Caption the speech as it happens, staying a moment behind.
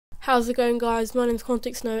How's it going, guys? My name's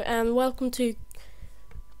Snow and welcome to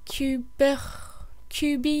Qbeh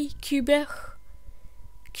Qbey Qrcsh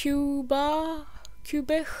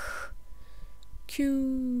Qbeh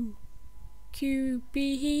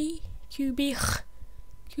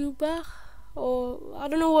Qbeh, or I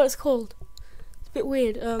don't know what it's called. It's a bit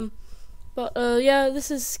weird. Yeah,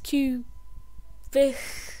 this is Qbeh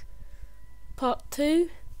Part 2.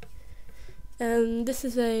 And this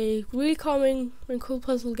is a really calming and cool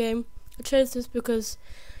puzzle game. I chose this because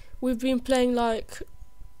we've been playing like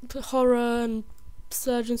horror and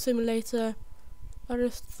surgeon simulator. I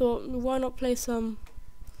just thought, why not play some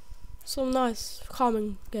nice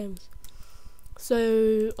calming games?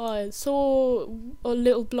 So I saw a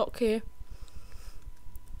little block here.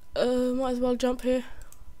 Might as well jump here.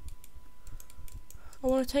 I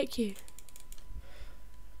want to take you.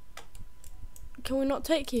 Can we not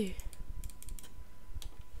take you?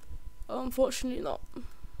 Unfortunately not.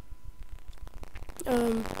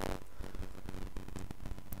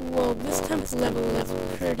 Well, this temple level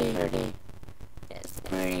is pretty. It's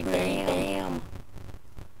pretty damn.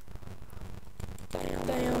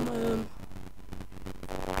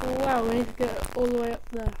 Wow, we need to get all the way up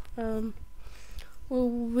there. Well,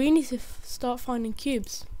 we need to start finding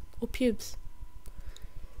cubes or pubes.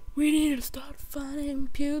 We need to start finding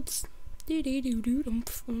pubes.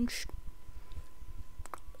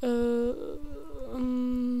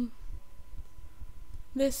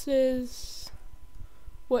 This is.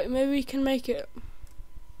 Wait, maybe we can make it.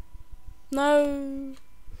 No.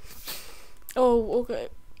 Oh, okay.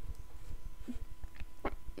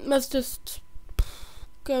 Let's just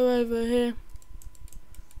go over here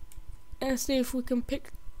and see if we can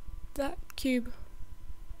pick that cube.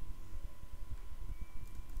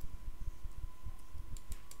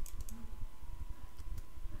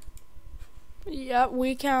 Yeah,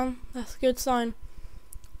 we can. That's a good sign.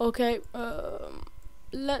 Okay,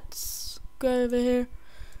 let's go over here.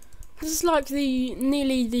 This is like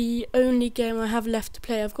nearly the only game I have left to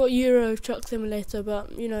play. I've got Euro Truck Simulator,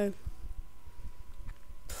 but you know,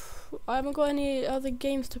 I haven't got any other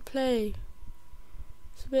games to play.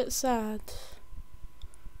 It's a bit sad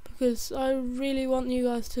because I really want you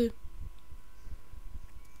guys to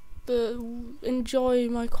enjoy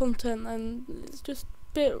my content, and it's just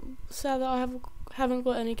bit sad that I haven't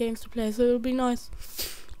got any games to play, so it would be nice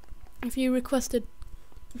if you requested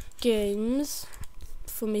games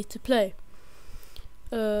for me to play.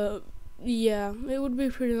 Yeah, it would be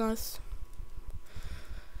pretty nice.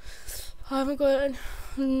 I haven't got any.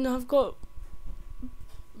 I've got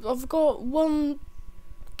one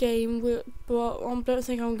game, but I don't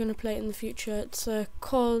think I'm gonna play it in the future. It's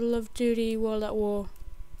Call of Duty World at War.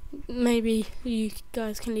 Maybe you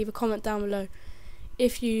guys can leave a comment down below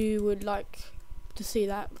if you would like to see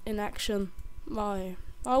that in action. I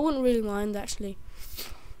wouldn't really mind, actually.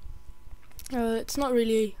 It's not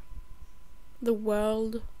really the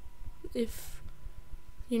world, if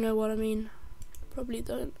you know what I mean. Probably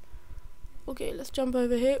don't. Okay, let's jump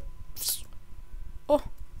over here. Oh,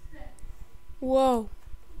 whoa!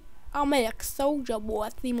 I'm a soldier boy.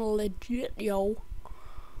 I'm legit, yo.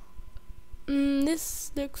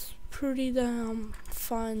 This looks pretty damn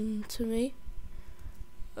fun to me.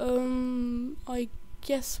 I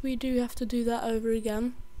guess we do have to do that over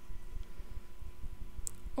again.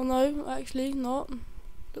 Oh no, actually not.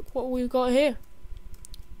 Look what we've got here.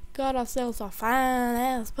 Got ourselves a fine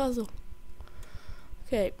ass puzzle.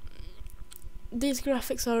 Okay, these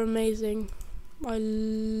graphics are amazing. I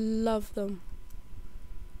love them.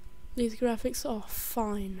 These graphics are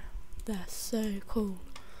fine. They're so cool.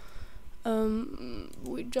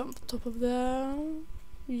 We jump on top of there.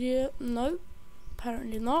 Yeah, no.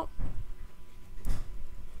 Apparently not.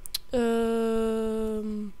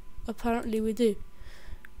 Apparently we do.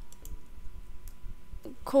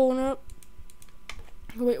 Corner.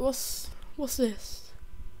 Wait, what's this?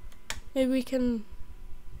 Maybe we can.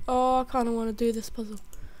 Oh, I kind of want to do this puzzle.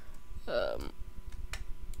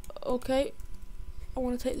 Okay. I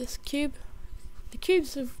want to take this cube. The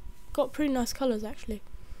cubes have got pretty nice colours, actually.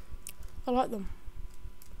 I like them.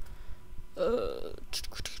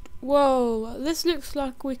 Whoa, this looks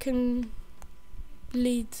like we can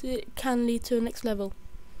lead to a next level.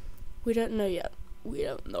 We don't know yet. We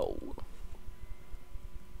don't know.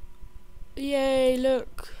 Yay,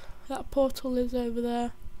 look. That portal is over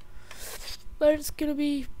there. But it's gonna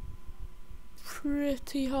be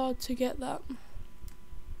pretty hard to get that.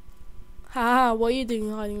 Haha, what are you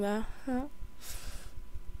doing hiding there? Huh?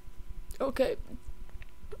 Okay.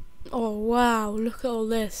 Oh wow, look at all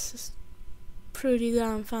this. It's pretty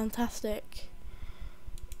damn fantastic.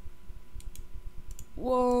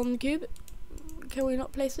 One cube. Can we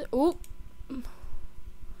not place it? Oh,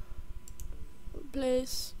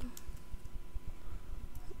 place.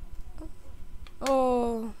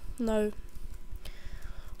 Oh no!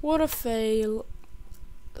 What a fail!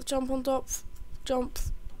 Jump on top, jump,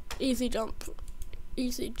 easy jump,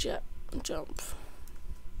 easy jump.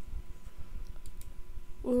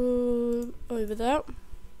 Over there.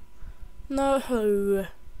 No.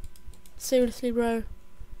 Seriously, bro.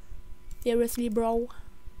 Seriously, bro.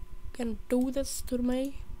 Can do this to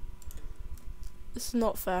me? This is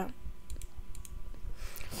not fair.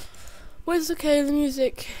 Well, it's okay. The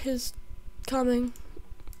music is coming.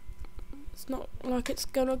 It's not like it's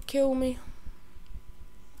gonna kill me.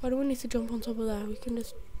 Why do we need to jump on top of there? We can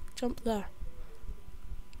just jump there.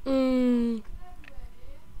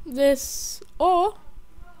 This. Oh,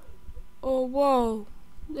 whoa.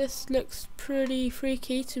 This looks pretty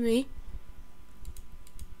freaky to me.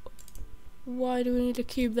 Why do we need a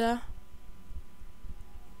cube there?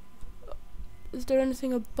 Is there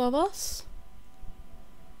anything above us?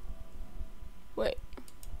 Wait.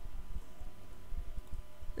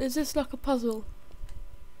 Is this like a puzzle?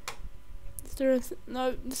 Is there anything?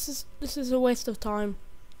 No, this is a waste of time.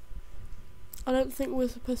 I don't think we're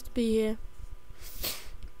supposed to be here.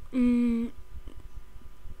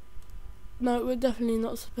 No, we're definitely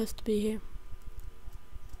not supposed to be here.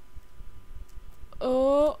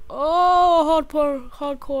 Oh, hardcore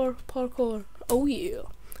parkour. Oh yeah.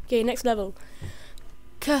 Okay, next level.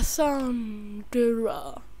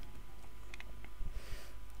 Cassandra.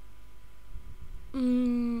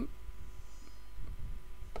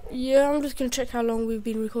 Yeah, I'm just gonna check how long we've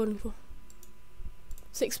been recording for.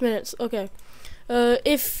 6 minutes. Okay.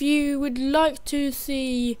 If you would like to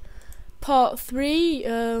see part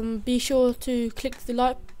 3, be sure to click the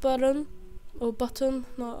like button or button.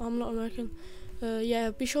 No, I'm not American.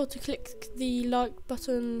 Yeah, be sure to click the like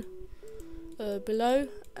button below,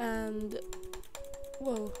 and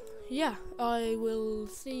well, yeah, I will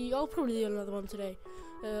see. I'll probably do another one today.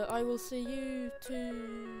 I will see you to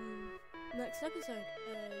next episode.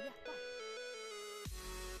 Yeah.